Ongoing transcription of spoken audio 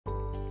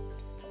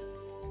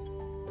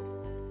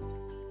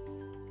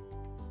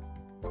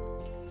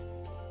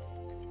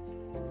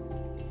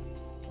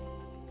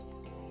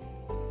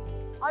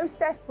I'm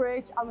Steph,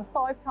 I'm a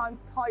 5-time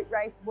kite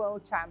race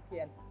world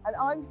champion, and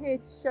I'm here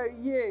to show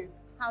you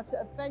how to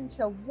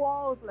adventure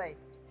wildly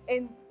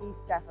in East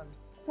Devon.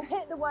 To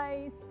hit the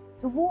waves,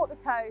 to walk the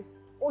coast,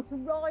 or to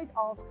ride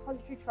our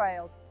country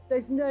trails,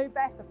 there's no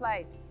better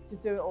place to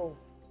do it all.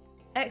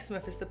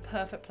 Exmouth is the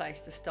perfect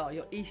place to start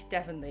your East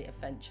Devonly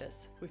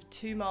adventures. With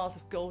 2 miles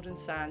of golden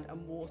sand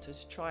and water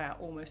to try out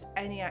almost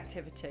any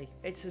activity,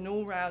 it's an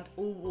all-round,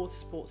 all-water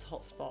sports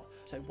hotspot,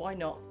 so why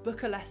not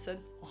book a lesson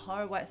or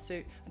hire a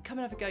wetsuit and come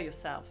and have a go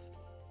yourself.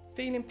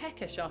 Feeling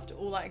peckish after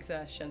all that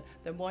exertion?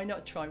 Then why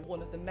not try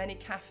one of the many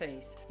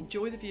cafes,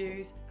 enjoy the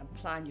views and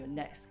plan your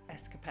next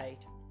escapade.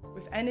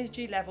 With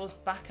energy levels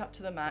back up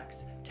to the max,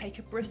 take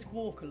a brisk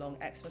walk along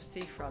Exmouth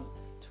seafront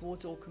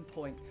towards Orcombe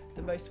Point,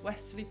 the most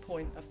westerly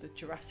point of the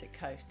Jurassic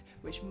Coast,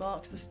 which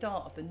marks the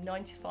start of the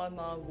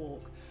 95-mile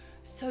walk.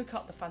 Soak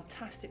up the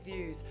fantastic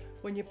views.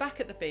 When you're back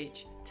at the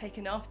beach, take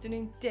an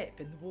afternoon dip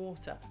in the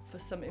water for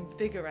some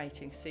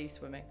invigorating sea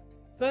swimming.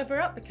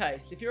 Further up the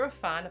coast, if you're a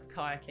fan of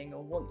kayaking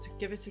or want to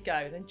give it a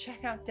go, then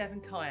check out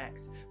Devon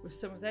Kayaks with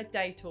some of their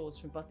day tours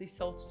from Budleigh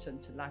Salterton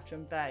to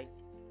Ladram Bay.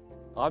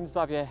 I'm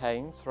Xavier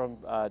Haines from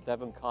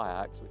Devon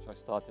Kayaks, which I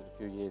started a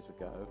few years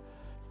ago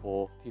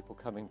for people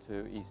coming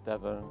to East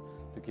Devon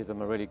to give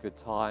them a really good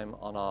time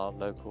on our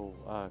local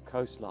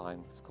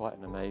coastline. It's quite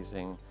an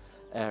amazing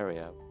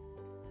area.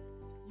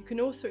 You can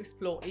also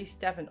explore East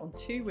Devon on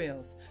 2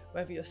 wheels,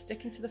 whether you're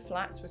sticking to the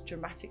flats with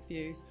dramatic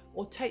views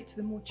or take to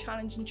the more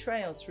challenging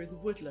trails through the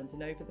woodland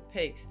and over the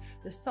peaks.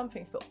 There's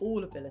something for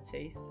all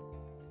abilities.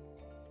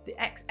 The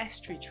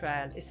Estuary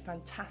Trail is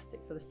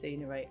fantastic for the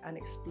scenery and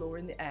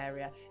exploring the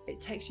area.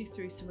 It takes you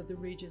through some of the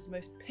region's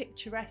most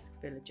picturesque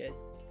villages.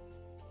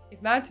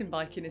 If mountain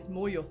biking is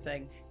more your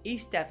thing,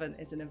 East Devon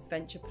is an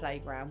adventure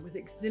playground with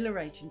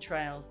exhilarating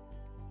trails.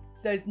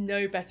 There's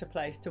no better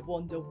place to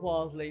wander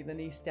wildly than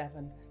East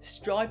Devon.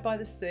 Stride by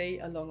the sea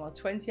along our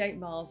 28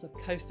 miles of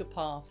coastal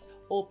paths,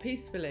 or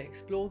peacefully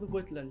explore the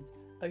woodland,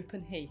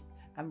 open heath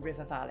and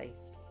river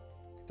valleys.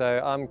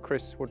 So I'm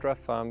Chris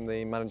Woodruff, I'm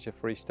the manager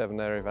for East Devon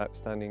Area of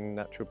Outstanding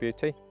Natural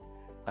Beauty,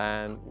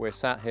 and we're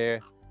sat here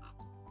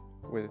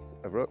with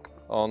a rook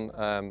on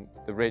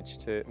the ridge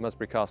to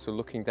Musbury Castle,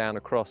 looking down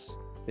across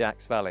the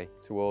Axe Valley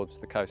towards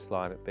the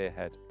coastline at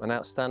Beerhead. An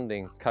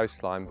outstanding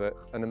coastline, but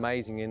an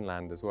amazing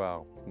inland as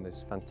well, and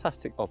there's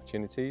fantastic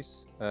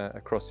opportunities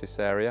across this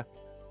area.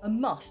 A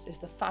must is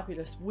the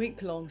fabulous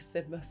week-long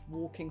Sidmouth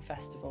Walking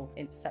Festival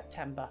in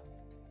September.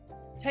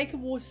 Take a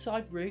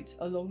waterside route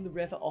along the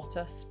River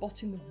Otter,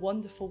 spotting the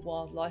wonderful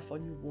wildlife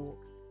on your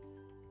walk.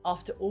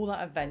 After all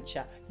that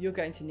adventure, you're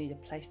going to need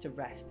a place to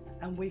rest,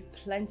 and we've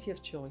plenty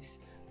of choice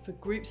for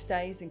group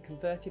stays in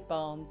converted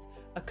barns,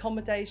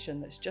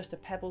 accommodation that's just a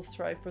pebble's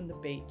throw from the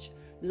beach,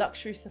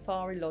 luxury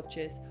safari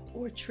lodges,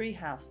 or a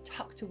treehouse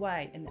tucked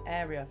away in the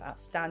area of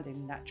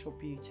outstanding natural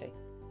beauty.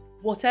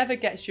 Whatever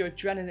gets your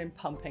adrenaline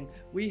pumping,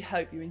 we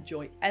hope you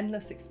enjoy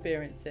endless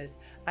experiences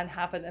and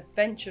have an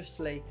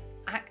adventurously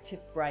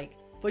active break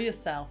for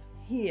yourself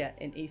here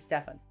in East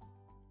Devon.